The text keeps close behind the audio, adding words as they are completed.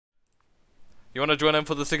You want to join in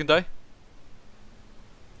for the second day?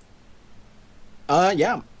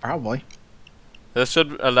 Yeah, probably. This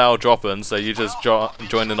should allow drop-ins, so you just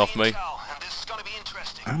join in off me.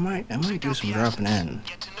 I might do some dropping in.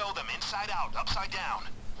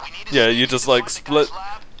 Yeah, you just like split.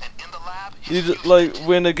 You just, like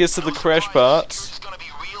when it gets to the crash part,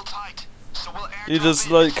 you just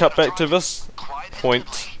like cut back to this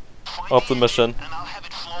point of the mission.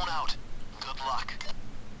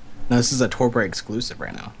 No, this is a torbray exclusive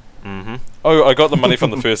right now. Oh, I got the money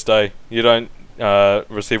from the first day. You don't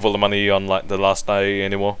receive all the money on like the last day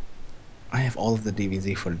anymore. I have all of the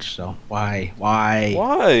DVZ footage, so why? Why?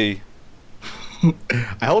 Why?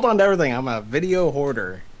 I hold on to everything. I'm a video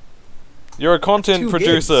hoarder. You're a content 2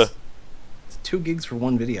 producer. gigs. It's 2 gigs for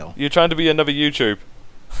 1 video. You're trying to be another YouTube.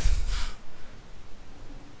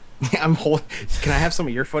 I'm hold. Can I have some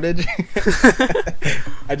of your footage?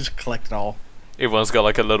 I just collect it all. Everyone's got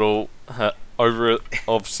like a little over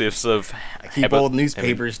obsessive. I keep old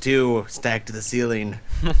newspapers too, stacked to the ceiling.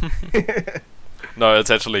 No, it's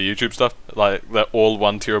actually YouTube stuff. Like they're all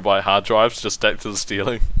 1 terabyte hard drives just stacked to the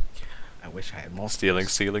ceiling. I wish I had more. Ceiling.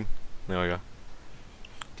 There we go.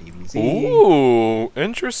 DVZ. Ooh,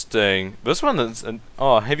 interesting. This one is.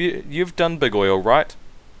 Oh, you've done big oil, right?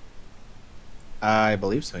 I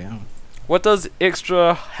believe so. Yeah. What does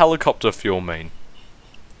extra helicopter fuel mean?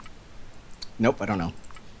 Nope, I don't know.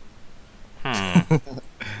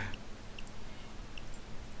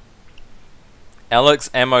 Alex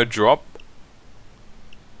ammo drop.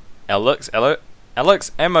 Alex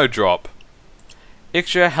ammo drop.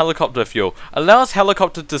 Extra helicopter fuel allows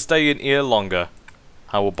helicopter to stay in air longer.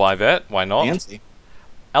 I will buy that. Why not? Fancy.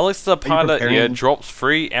 Alex the pilot preparing- here drops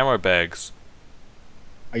free ammo bags.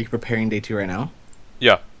 Are you preparing day 2 right now?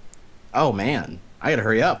 Yeah. Oh man, I gotta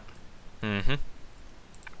hurry up.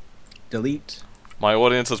 Delete. My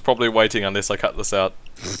audience is probably waiting unless I cut this out.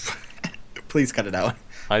 Please cut it out.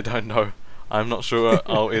 I don't know. I'm not sure.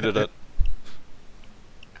 I'll edit it.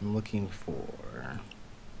 I'm looking for.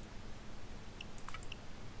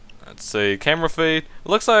 Let's see. Camera feed. It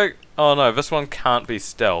looks like. Oh no, this one can't be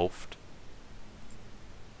stealthed.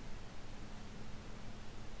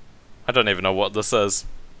 I don't even know what this is.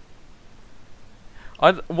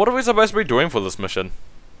 What are we supposed to be doing for this mission?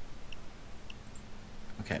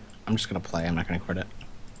 Okay, I'm just gonna play. I'm not gonna record it.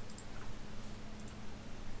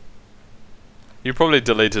 You probably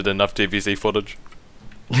deleted enough DVC footage.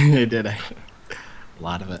 I did. A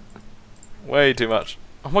lot of it. Way too much.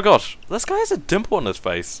 Oh my gosh, this guy has a dimple on his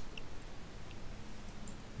face.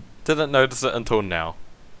 Didn't notice it until now.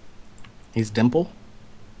 He's Dimple.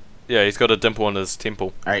 Yeah, he's got a dimple on his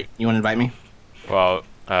temple. All right, you want to invite me? Well,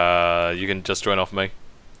 you can just join off me.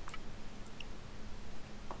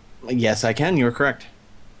 Yes, I can. You are correct.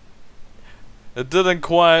 It didn't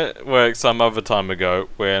quite work some other time ago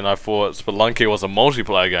when I thought Spelunky was a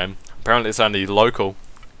multiplayer game. Apparently it's only local.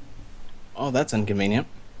 Oh, that's inconvenient.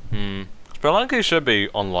 Spelunky should be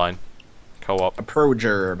online. Co-op. A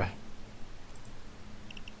progerb.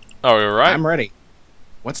 Oh, you're right. I'm ready.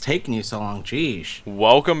 What's taking you so long? Jeez.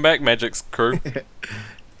 Welcome back, Magic's crew.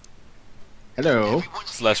 Hello.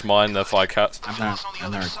 / mine if I cut. I'm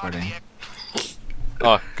not recording.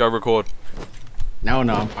 Oh, go record. No,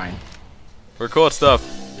 I'm fine. Record stuff.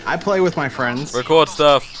 I play with my friends. Record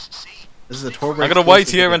stuff. This is a torbray. I'm gonna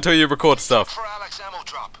wait here until you record stuff.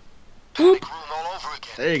 Boop.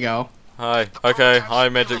 There you go. Hi. Okay. Hi,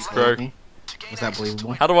 Magic's crew. Was that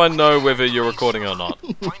believable? How do I know whether you're recording or not?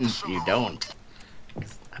 You don't.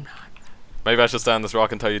 I'm not. Maybe I should stay on this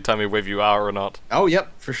rock until you tell me whether you are or not. Oh,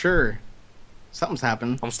 yep, for sure. Something's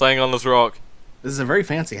happened. I'm staying on this rock. This is a very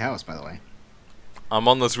fancy house, by the way. I'm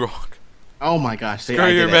on this rock. Oh my gosh. See, Screw I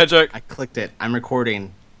you, did it. Magic. I clicked it. I'm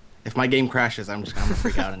recording. If my game crashes, I'm gonna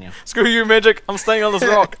freak out on you. Screw you, Magic. I'm staying on this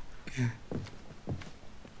rock. I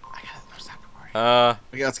gotta stop recording.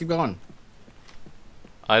 Okay, let's keep going.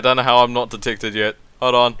 I don't know how I'm not detected yet.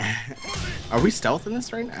 Hold on. Are we stealthing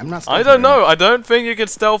this right now? I'm not stealthing. I don't know. I don't think you can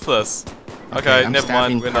stealth this. Okay, I'm never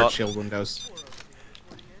mind. stabbing We're card not. shield windows.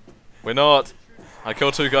 We're not. I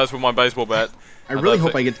killed 2 guys with my baseball bat. I really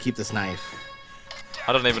hope I get to keep this knife.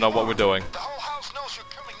 I don't even know what we're doing.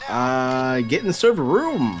 Get in the server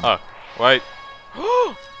room. Oh, wait.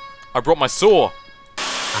 I brought my saw.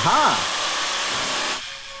 Aha!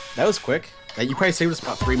 That was quick. That you probably saved us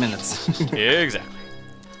about 3 minutes. Yeah, exactly.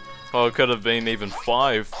 Oh, it could have been even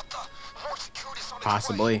 5.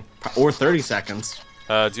 Possibly. Or 30 seconds.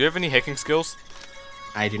 Do you have any hacking skills?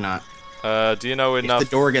 I do not. Do you know enough? If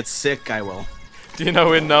the door gets sick, I will. Do you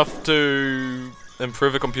know enough to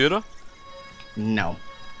improve a computer? No.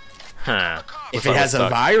 Huh. If it has a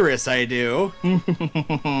virus, I do.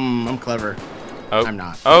 I'm clever. Oh. I'm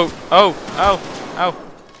not. Oh, oh, oh, oh.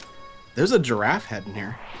 There's a giraffe head in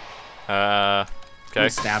here. Okay. I'm gonna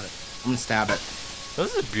stab it. I'm gonna stab it.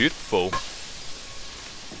 This is beautiful.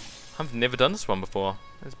 I've never done this one before.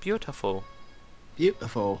 It's beautiful.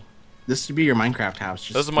 Beautiful. This should be your Minecraft house.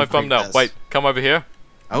 Just this is my thumbnail. this. Wait, come over here.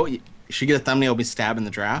 Oh, you should get a thumbnail. Be stabbing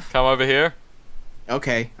the giraffe. Come over here.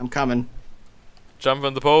 Okay, I'm coming. Jump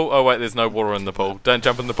in the pool. Oh wait, there's no water in the pool. Don't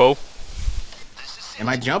jump in the pool. Am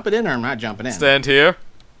I jumping in or am I not jumping in? Stand here.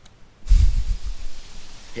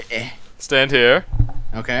 Stand here.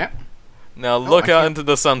 Okay. Now look out into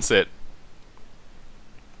the sunset.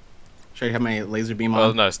 Should I have my laser beam on?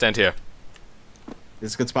 Oh no, stand here.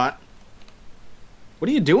 This is a good spot. What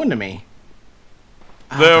are you doing to me?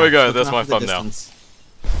 There we go. That's my thumbnail.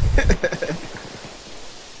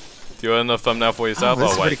 Do you want a thumbnail for yourself?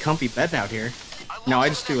 This is a wait. pretty comfy bed out here. No, I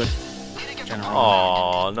just do it. General.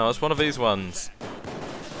 Oh no, it's one of these ones.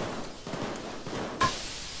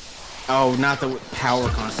 Oh, not the power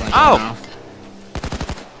constantly Ow! going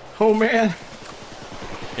off. Oh man.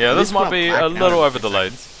 Yeah, this might be a little over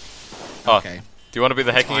delayed. Oh, Okay. do you want to be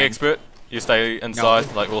the hacking fine. expert? You stay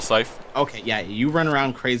inside, like all safe. Okay, yeah, you run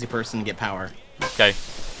around crazy person and get power. Okay.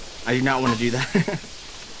 I do not want to do that.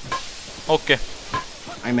 Okay.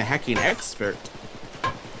 I'm a hacking expert.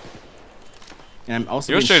 And I'm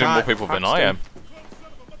also You're being shooting shot more people than I am.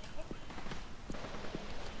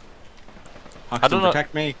 Hoxton,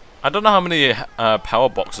 protect me. I don't know how many power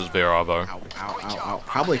boxes there are though. Ow, ow, ow, ow.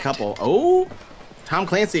 Probably a couple. Oh! Tom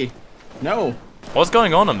Clancy. No. What's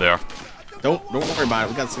going on in there? Don't worry about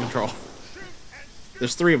it. We got some control.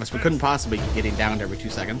 There's 3 of us. We couldn't possibly be getting downed every 2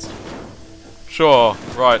 seconds. Sure.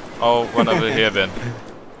 Right. I'll run over here then.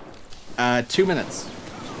 2 minutes.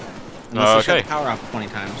 Unless I shut Okay. the power off 20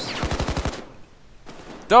 times.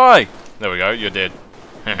 Die! There we go. You're dead.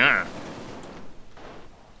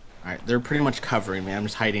 Alright, they're pretty much covering me. I'm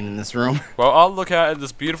just hiding in this room. Well, I'll look out at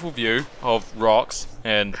this beautiful view of rocks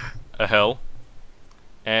and a hill.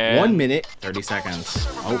 And 1 minute, 30 seconds.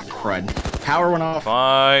 Oh, crud. Power went off.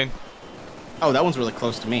 Fine. Oh, that one's really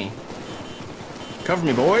close to me. Cover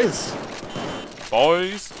me, boys.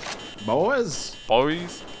 Boys. Boys.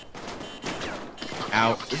 Boys.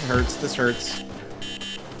 Ow. This hurts. This hurts.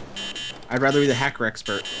 I'd rather be the hacker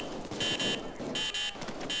expert.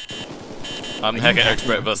 I'm the hacker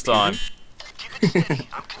expert this time.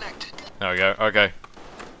 There we go. Okay.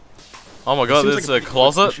 Oh my god, there's a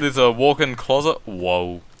closet. There's a walk-in closet.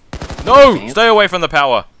 Whoa. No! Stay away from the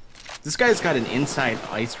power. This guy's got an inside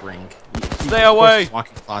ice rink. Stay away.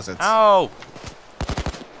 Walking closets. Ow!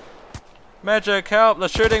 Magic, help! They're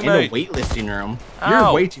shooting In me. a weightlifting room. Ow.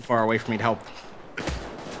 You're way too far away for me to help.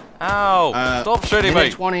 Ow! Stop shooting me.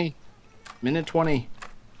 Minute 20. Minute 20.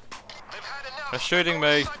 They're shooting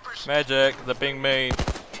me. Magic, they're being mean.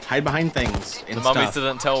 Hide behind things and The mummies stuff.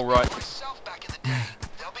 didn't tell right.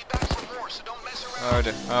 Oh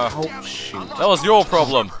dear. Oh, shoot. That was your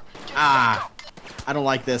problem. Ah. I don't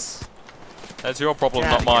like this. That's your problem, Get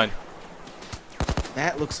not out of mine.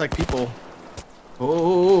 That looks like people.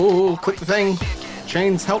 Oh, click the thing.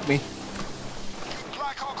 Chains, help me.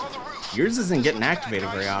 Yours isn't getting activated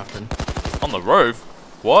very often. On the roof?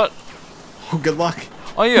 What? Oh, good luck.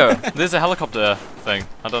 Oh yeah, there's a helicopter thing.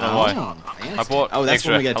 I don't know why. Fancy. I bought that's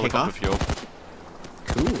extra when we gotta take helicopter off.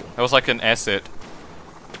 fuel. Cool. It was like an asset.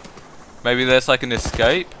 Maybe that's like an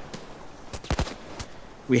escape?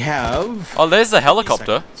 We have. Oh, there's the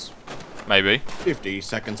helicopter. 50 seconds. Maybe. 50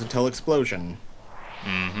 seconds until explosion.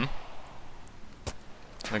 Mm-hmm.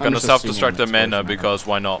 I'm I'm gonna just self-destruct the assuming mana explosion because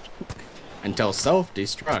why not? Until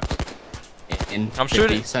self-destruct. In I'm 50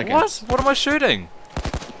 shooting. seconds. What am I shooting?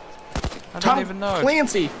 I Tom don't even know.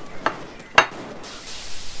 Clancy.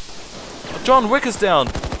 John Wick is down.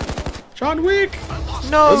 John Wick.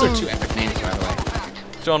 No. Those are 2 epic names, by the way.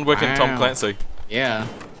 John Wick and Tom Wow. Clancy. Yeah.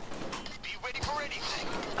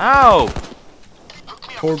 Ow!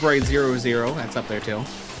 torbray 00. That's up there too.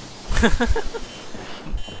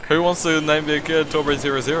 Who wants to name their kid torbray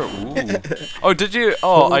 00? Ooh. Oh, did you?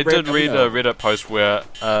 Oh, I did read a Reddit post where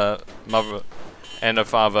mother and a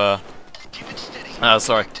father.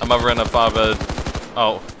 Sorry, a mother and a father.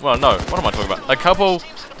 Oh, well, no. What am I talking about? A couple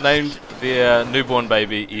named their newborn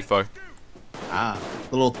baby Efo. Ah,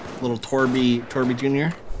 little Torby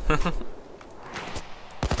Jr.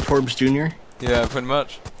 Torbs Jr. Yeah, pretty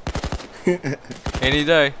much. Any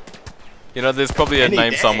day. You know, there's probably a Any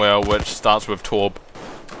name day. somewhere which starts with Torb.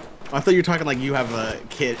 I thought you were talking like you have a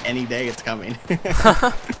kid any day it's coming.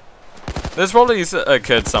 There's probably a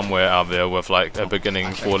kid somewhere out there with like a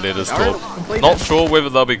beginning 4 letters Torb. Not sure whether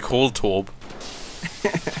they'll be called Torb.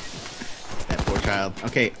 child.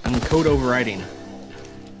 Okay, I'm code overriding.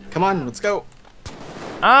 Come on, let's go.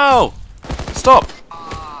 Ow! Stop!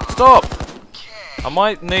 Stop! I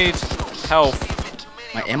might need health.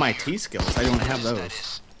 My MIT skills, I don't have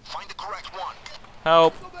those.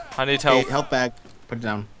 Help! I need help. Okay, health bag. Put it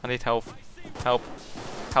down. I need help. Help.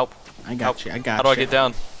 Help. I got Help. you, I got you. How do I get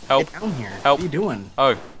down? Help. Get down here. Help. What are you doing?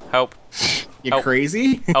 Oh, help. You Help.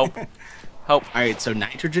 crazy? Help. Help. Alright, so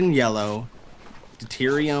nitrogen yellow,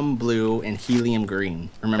 deuterium blue, and helium green.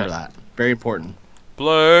 Remember Okay. that. Very important.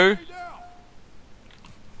 Blue.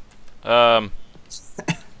 Okay,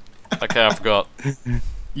 I forgot.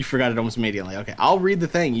 You forgot it almost immediately. Okay, I'll read the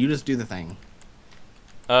thing. You just do the thing.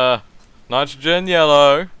 Nitrogen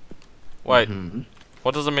yellow. Wait, Mhm.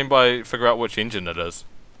 what does it mean by figure out which engine it is?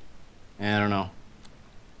 I don't know.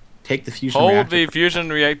 Take the fusion Hold reactor. the fusion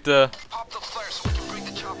reactor.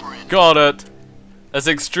 Got it. It's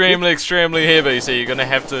extremely, extremely heavy, so you're gonna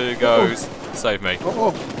have to go save me.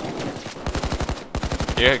 Oh,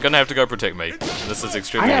 You're gonna have to go protect me. This is I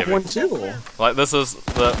extremely have heavy. one too. Like, this is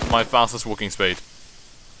my fastest walking speed.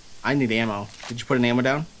 I need ammo. Did you put an ammo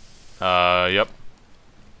down? Yep.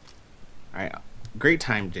 Alright, great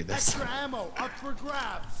time to do this. Extra ammo up for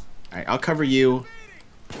grabs. Alright, I'll cover you.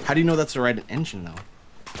 How do you know that's the right engine, though?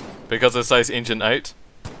 Because it says engine 8.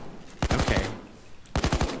 Okay.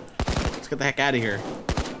 Let's get the heck out of here.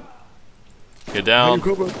 Get down.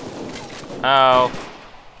 Ow.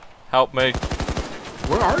 Help me.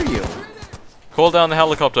 Where are you? Call down the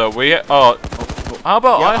helicopter. How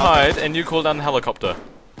about Yeah, I okay. hide and you call down the helicopter?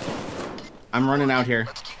 I'm running out here.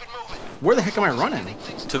 Where the heck am I running?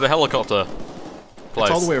 To the helicopter place.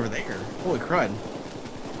 It's all the way over there. Holy crud.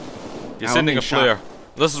 You're Now I'm sending being a flare.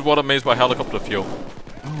 This is what it means by helicopter fuel.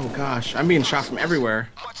 Oh gosh, I'm being shot from everywhere.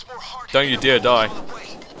 Don't you dare die.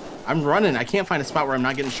 I'm running. I can't find a spot where I'm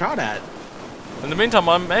not getting shot at. In the meantime,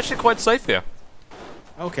 I'm actually quite safe here.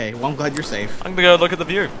 Okay, well I'm glad you're safe. I'm gonna go look at the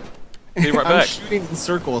view. Be right I'm back. shooting in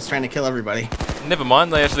circles trying to kill everybody. Never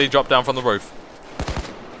mind, they actually dropped down from the roof.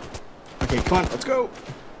 Okay, come on, let's go.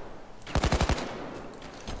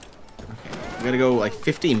 Okay, we gotta go like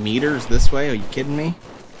 50 meters this way. Are you kidding me?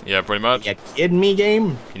 Yeah, pretty much. You kidding me,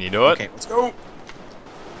 game? Can you do it? Okay, let's go.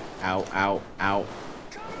 Ow, ow, ow.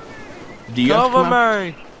 Do you have to Cover come out?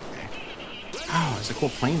 me! Oh, there's a cool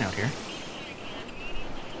plane out here.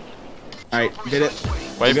 Alright, did it.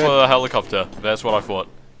 Wait We're for good. the helicopter. That's what I thought.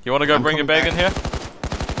 You wanna go I'm bring your coming bag in here?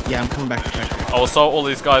 Yeah, I'm coming back to check. I'll assault all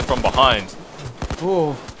these guys from behind.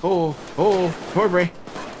 Oh, torbray.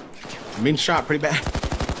 I'm being shot pretty bad.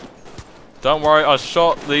 Don't worry, I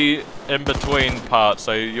shot the in-between part,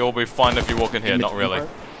 so you'll be fine if you walk in here. Not In-between really. part?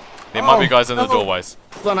 There might be Oh, guys in the no. doorways.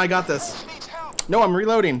 Hold on, I got this. No, I'm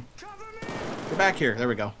reloading. Get back here. There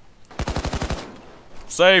we go.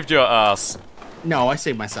 Saved your ass. No, I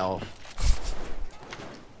saved myself.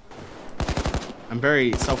 I'm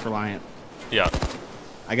very self-reliant. Yeah.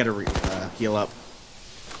 I gotta heal up.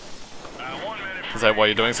 Is that why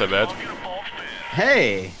you're doing so bad?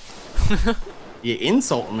 Hey! You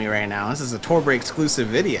insulting me right now. This is a torbray exclusive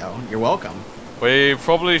video. You're welcome. We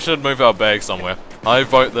probably should move our bag somewhere. I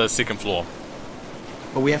vote the second floor.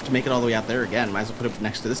 But we have to make it all the way out there again. Might as well put it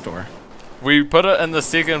next to this door. We put it in the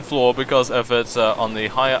second floor because if it's on the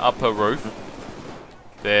higher upper roof,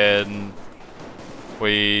 then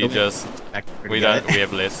we just we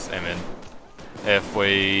have less. And then if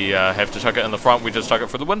we have to chuck it in the front, we just chuck it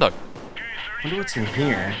through the window. I wonder what's in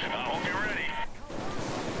here.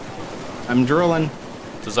 I'm drilling.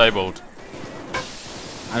 Disabled.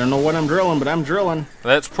 I don't know what I'm drilling, but I'm drilling.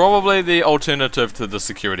 That's probably the alternative to the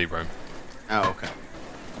security room. Oh, okay.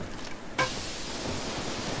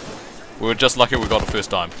 We were just lucky we got it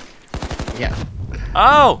first time. Yeah.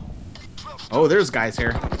 Oh! Oh, there's guys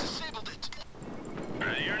here.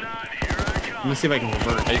 Let me see if I can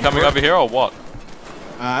revert. Are you coming over here or what?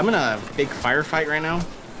 I'm in a big firefight right now.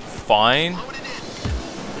 Fine.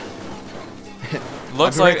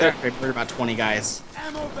 Looks I'll be like... right there. We're about 20 guys.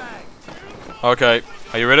 Ammo bag. Okay,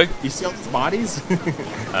 are you ready? You see all these bodies?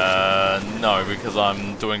 No, because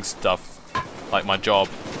I'm doing stuff like my job.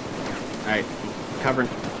 Alright, covering.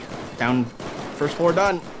 Down. First floor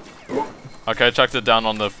done. Okay, chucked it down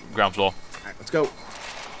on the ground floor. Alright, let's go.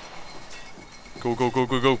 Go, go, go,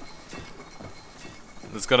 go, go.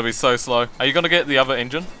 It's gonna be so slow. Are you gonna get the other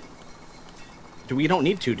engine? We don't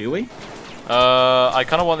need to, do we? I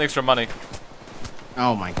kinda want the extra money.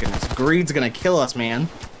 Oh my goodness. Greed's gonna kill us, man.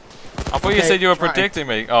 I thought you Okay, said you were try. protecting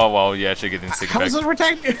me. Oh, well, you're actually getting sick How back. is this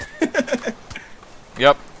protected?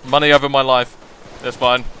 Yep, money over my life. That's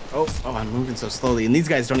fine. Oh, I'm moving so slowly. And these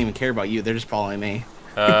guys don't even care about you. They're just following me.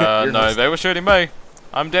 No, just- they were shooting me.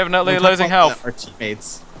 I'm definitely Don't talk losing about health. Our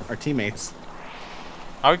teammates. Our teammates.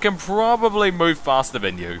 I can probably move faster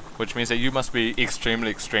than you, which means that you must be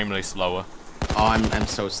extremely, extremely slower. Oh, I'm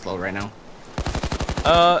so slow right now.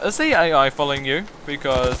 Is the AI following you?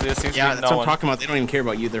 Because there seems to Yeah, be that's no what I'm one. talking about. They don't even care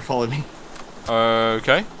about you. They're following me.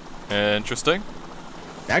 Okay. Interesting.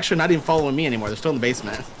 They're actually not even following me anymore. They're still in the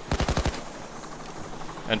basement.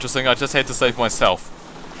 Interesting. I just had to save myself.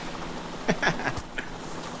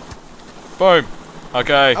 Boom.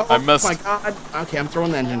 Okay, Oh, I missed. Oh my god. Okay, I'm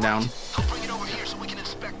throwing the engine down.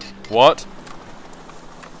 What?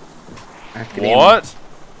 I have to get in. What?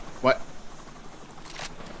 What?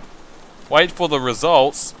 Wait for the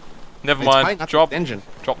results. Never It's probably mind. not Drop the engine.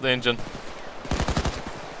 Drop the engine.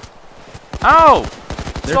 Ow!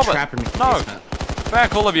 They're Stop trapping me it! in the No! basement.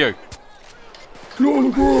 Back, all of you! Get on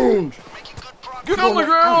the ground! Get on the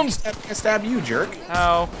ground! I stab you, jerk.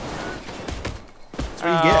 Ow! That's what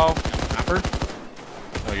you Ow! get. Copper.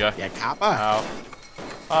 There we go. Yeah, kappa. Ow!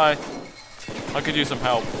 Hi. I could use some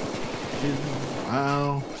help.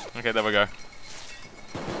 Wow. Okay, there we go.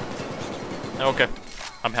 Okay,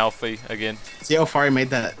 I'm healthy again. See how far I made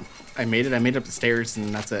that? I made it. I made it up the stairs,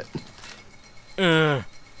 and that's it. Ugh.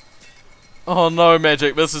 Oh no,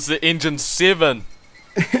 Magic! This is the engine 7.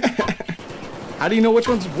 How do you know which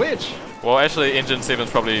one's which? Well, actually, engine 7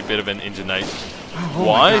 is probably better than engine 8. Oh my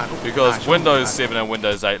Why? God. Oh my Because gosh. Oh my Windows God. 7 and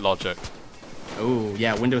Windows 8 logic. Oh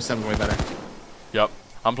yeah, Windows 7 way better. Yep,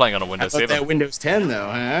 I'm playing on a How Windows about 7. that Windows 10 though,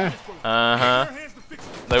 huh? Uh-huh.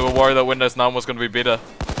 They were worried that Windows 9 was going to be better.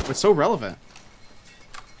 What's so relevant?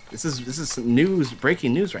 This is news,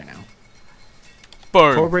 breaking news right now.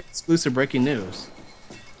 Boom. Torbray exclusive breaking news.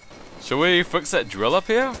 Should we fix that drill up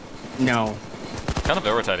here? No. Kind of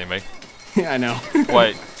irritating me. Yeah, I know.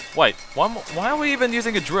 Wait. Why are we even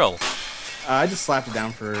using a drill? I just slapped it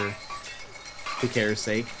down for who cares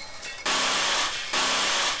sake.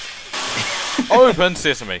 Open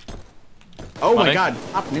sesame. Oh Money. my god,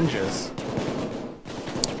 top ninjas.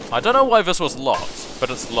 I don't know why this was locked, but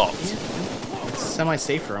it's locked. It's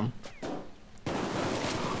semi-safe for them.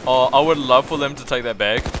 Oh, I would love for them to take that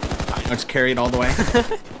bag. Let's carry it all the way.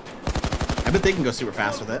 I bet they can go super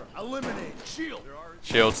fast with it. Eliminate. Shield.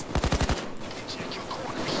 Shields.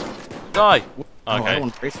 Die. Oh, I Okay. don't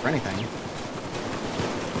want to race for anything.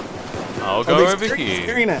 I'll go over He's here.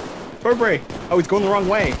 carrying it. Torbray. Oh, he's going the wrong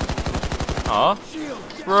way. Ah.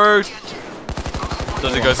 Rude.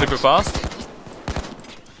 Does it go super fast?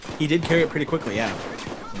 He did carry it pretty quickly, yeah.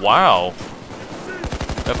 Wow.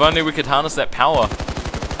 If only we could harness that power.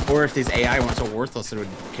 Or if these AI weren't so worthless, it would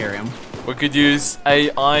carry him. We could use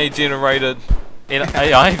AI generated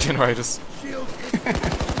AI generators.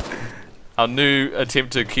 Our new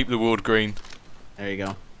attempt to keep the world green. There you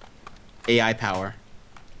go. AI power.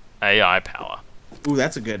 AI power. Ooh,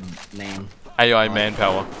 that's a good name. AI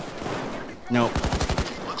manpower. Nope.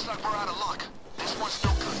 Looks like we're out of luck. This one's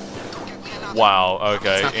no good. Go get me another. Wow,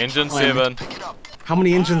 okay. It's not Engine fun. 7. Pick it up. How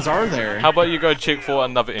many engines are there? How about you go check for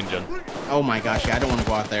another engine? Oh my gosh, yeah, I don't want to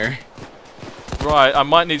go out there. Right, I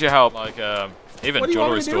might need your help. Like, even What do you jewelry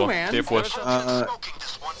want me to do, store. man? Death Wish. Smoking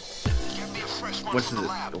this one. Get me a fresh one What's from it? the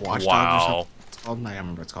lab. The Watchdog or Wow. something? It's called? I don't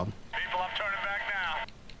remember what it's called. People, I'm turning back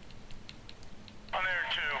now. On there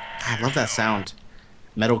too. I love that sound.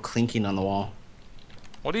 Metal clinking on the wall.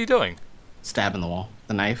 What are you doing? Stabbing the wall.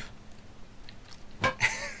 The knife.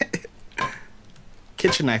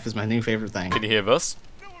 Kitchen knife is my new favorite thing. Can you hear this?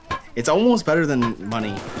 It's almost better than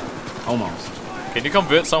money. Almost. Can you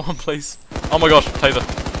convert someone, please? Oh my gosh, taser.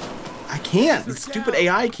 I can't. The stupid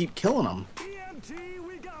AI keep killing them. EMT,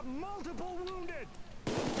 we got multiple wounded.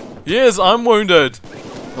 Yes, I'm wounded.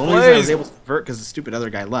 The only reason I was Please. able to convert because the stupid other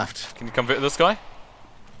guy left. Can you convert this guy?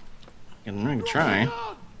 I'm gonna try.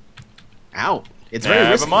 Ow. It's very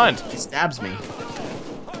Never risky. mind. He stabs me.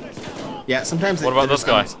 Yeah, sometimes What about this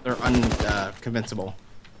guy? they're unconvincible.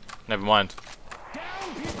 Never mind.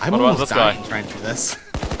 I'm What about almost this guy? dying trying to do this.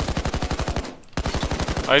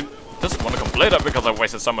 I just want to complete it because I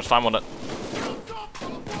wasted so much time on it.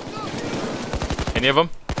 Any of them?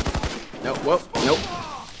 Nope. Whoa. Nope.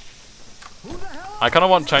 I kind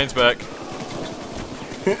of want chains back.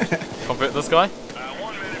 Convert this guy?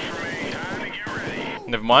 1 minute for me. Time to get ready.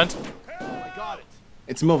 Never mind. I got it.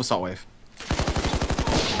 It's a Milv Assault Wave.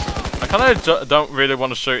 I kind of don't really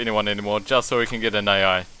want to shoot anyone anymore, just so we can get an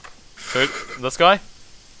AI. Shoot this guy?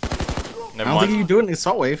 I Never don't think you mind. can do it in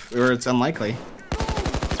Assault Wave, or it's unlikely.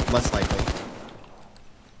 It's less likely.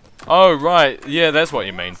 Oh, right. Yeah, that's what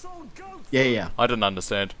you mean. Yeah, yeah, yeah. I didn't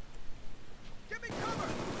understand.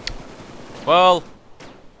 Well,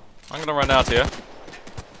 I'm gonna run out here.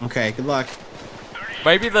 Okay, good luck.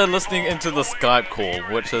 Maybe they're listening into the Skype call,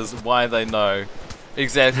 which is why they know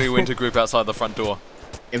exactly when to group outside the front door.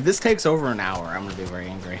 If this takes over an hour, I'm gonna be very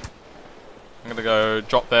angry. I'm gonna go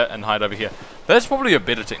drop that and hide over here. That's probably a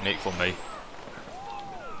better technique for me.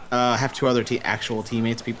 I have two other actual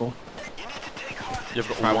teammates, people. You've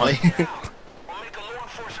got Probably. one.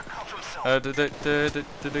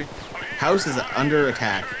 House is under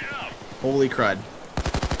attack. Holy crud.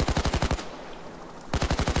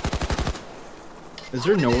 Is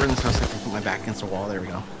there nowhere in this house I can put my back against a wall? There we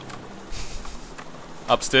go.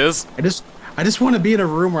 Upstairs? I just want to be in a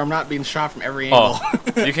room where I'm not being shot from every angle.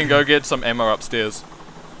 Oh, you can go get some ammo upstairs.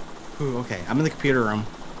 Ooh, okay. I'm in the computer room.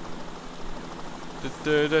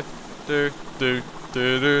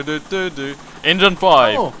 Engine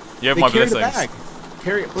 5. Oh, you have they my carried the blessings. bag.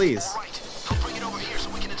 Carry it, please.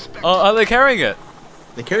 Oh, are they carrying it?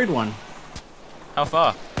 They carried one. How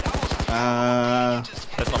far?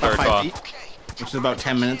 That's not very about 5 far. feet, which is about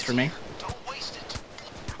 10 minutes for me.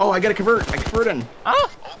 Oh, I gotta convert. I convert in. Ah!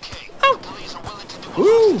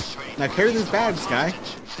 Woo! Now carry this bag, this guy.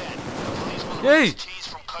 Yay!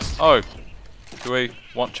 Oh. Do we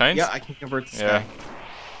want chains? Yeah, I can convert this Yeah. guy.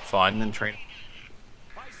 Fine. And then trade.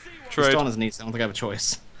 He's Trade. still on his knees. I don't think I have a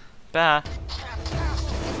choice. Bah.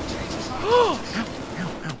 Ow, ow.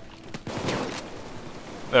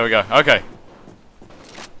 There we go. Okay.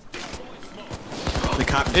 The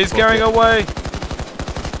cop just He's booked carrying it. away.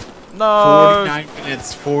 No. 49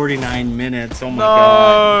 minutes. 49 minutes. Oh my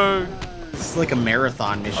god. No. This is like a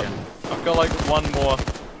marathon mission. I've got like one more.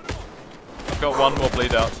 I've got one more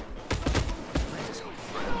bleed out.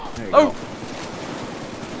 There you Oh! go.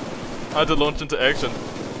 I had to launch into action.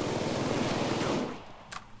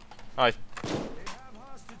 Hi.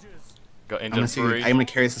 Got engine 3. I'm gonna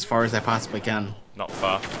carry this as far as I possibly can. Not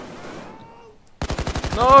far.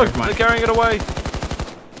 No! Never mind. They're carrying it away!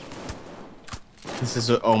 This is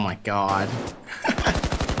oh my god.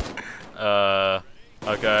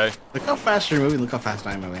 Okay. Look how fast you're moving. Look how fast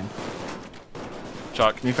I'm moving.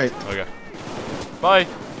 Chuck. Let me fight. Okay. Bye!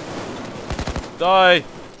 Die!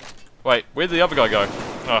 Wait, where'd the other guy go?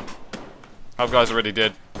 Oh. Other guy's already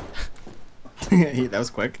dead. That was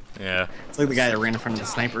quick. Yeah. It's like the guy that ran in front of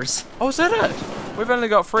the snipers. Oh, is that it? We've only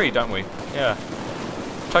got 3, don't we? Yeah.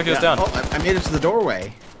 Chuck us down. Oh, I made it to the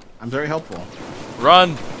doorway. I'm very helpful.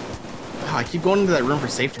 Run! Oh, I keep going into that room for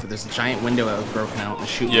safety, but there's a giant window that was broken out and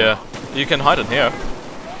shooting. Yeah. You can hide in here.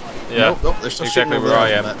 Yeah. Nope, they're still exactly shooting over where I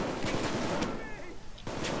there, am. but-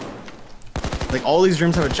 Like, all these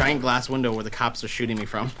rooms have a giant glass window where the cops are shooting me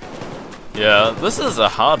from. Yeah, this is a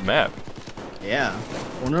hard map. Yeah.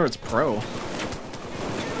 I wonder if it's pro.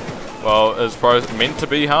 Well, is pro meant to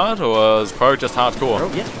be hard, or is pro just hardcore? Pro?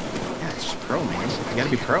 Yeah. Yeah, it's just pro, man. I gotta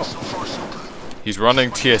be pro. He's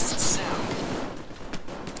running tests.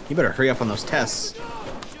 You better hurry up on those tests.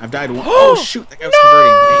 I've died one. Oh, shoot. That guy was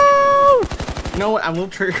converting. Dang it. You know what? I'm a little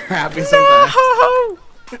trigger happy sometimes.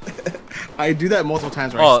 I do that multiple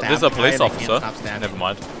times where I Oh, stab there's a the guy police and I can't officer. stop stabbing. Never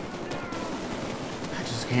mind. I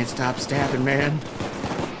just can't stop stabbing, man.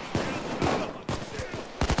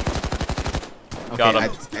 Okay, Got him.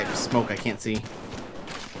 I have smoke. I can't see.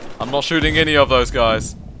 I'm not shooting any of those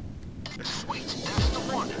guys.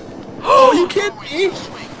 Oh, you kidding me?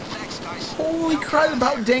 Holy crap!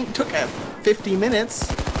 About dang took 50 minutes.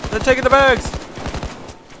 They're taking the bags.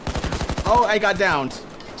 Oh, I got downed.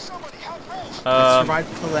 I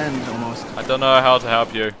survived till the end almost. I don't know how to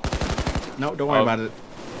help you. No, don't worry Oh. about it.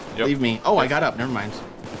 Yep. Leave me. Oh, I got up. Never mind.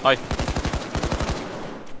 Hi.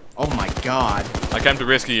 Oh my god. I came to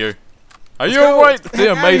rescue you. Are Let's you go. alright, Get the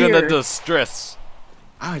dear heck outta maiden in here. distress?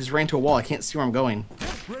 Ah, I just ran to a wall. I can't see where I'm going.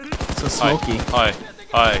 It's so Hi. smoky. Hi.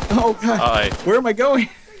 Hi. Oh god. Hi. Where am I going?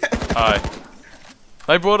 Hi.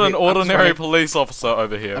 They brought an Wait, I'm just ordinary running. police officer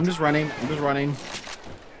over here. I'm just running. I'm just running.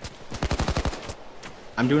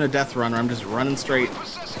 I'm doing a death run where I'm just running straight.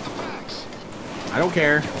 I don't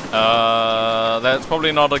care. That's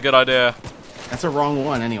probably not a good idea. That's a wrong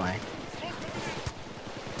one anyway.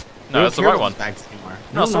 No, it's the right one. Bags anymore.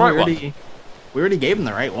 No, it's the right one. We already gave him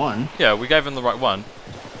the right one. Yeah, we gave him the right one.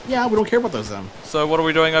 Yeah, we don't care about those of them. So what are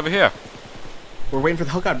we doing over here? We're waiting for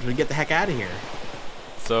the helicopter to get the heck out of here.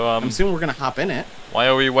 So, I'm assuming we're gonna hop in it. why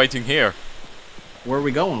are we waiting here? Where are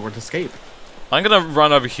we going? We're to escape. I'm gonna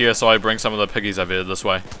run over here so I bring some of the piggies over here this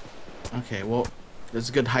way. Okay, well, there's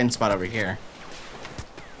a good hiding spot over here.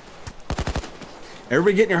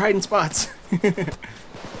 Everybody get in your hiding spots.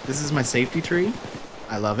 This is my safety tree.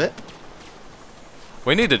 I love it.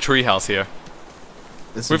 We need a treehouse here.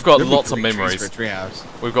 This We've is- got there'd be lots of 3 trees memories. for a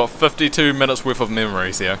treehouse. We've got 52 minutes worth of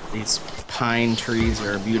memories here. These pine trees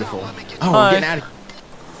are beautiful. Oh, Hi. we're getting out of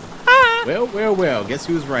here. Well. Guess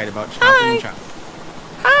who's right about chopping and chopping?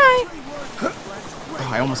 Hi! Oh,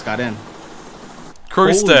 I almost got in.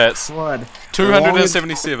 Crew Holy stats. crud.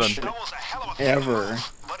 277. That was a hell of a Ever.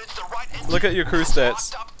 but it's the right engine. Look at your crew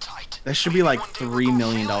stats. Locked up tight. That should be like $3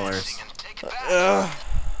 million.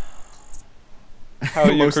 How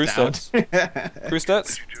are your crew Most out. stats? Crew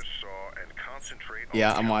stats? You just saw and concentrate on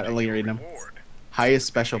Yeah, I'm reading them. reward. Highest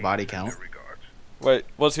special body count, Regards. Wait,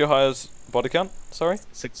 what's your highest body count? Sorry?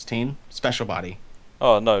 16. Special body.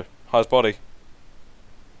 Oh no, highest body.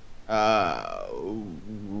 I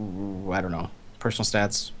don't know. Personal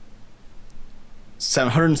stats.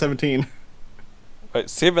 117. Wait,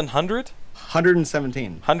 700?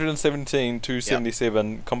 117. 117,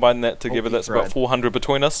 277. Combine that together, Holy that's about crud. 400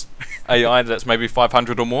 between us. AI, that's maybe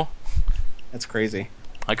 500 or more. That's crazy.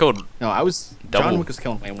 I killed. No, John Double. Wick was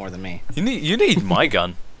killing way more than me. You need my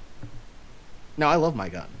gun, No, I love my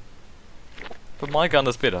gun. but my gun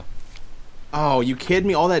is better. Oh, you kidding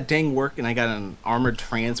me? All that dang work and I got an armored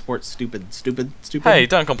transport. Stupid. Hey,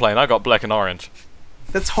 don't complain. I got black and orange.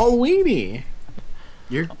 That's Halloweeny.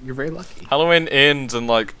 You're very lucky. Halloween ends in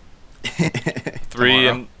like 3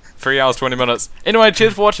 Tomorrow. hours 20 minutes. Anyway,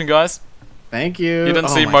 cheers for watching, guys. Thank you. You didn't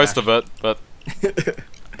Oh see my most gosh. of it, but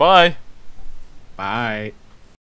bye. Bye.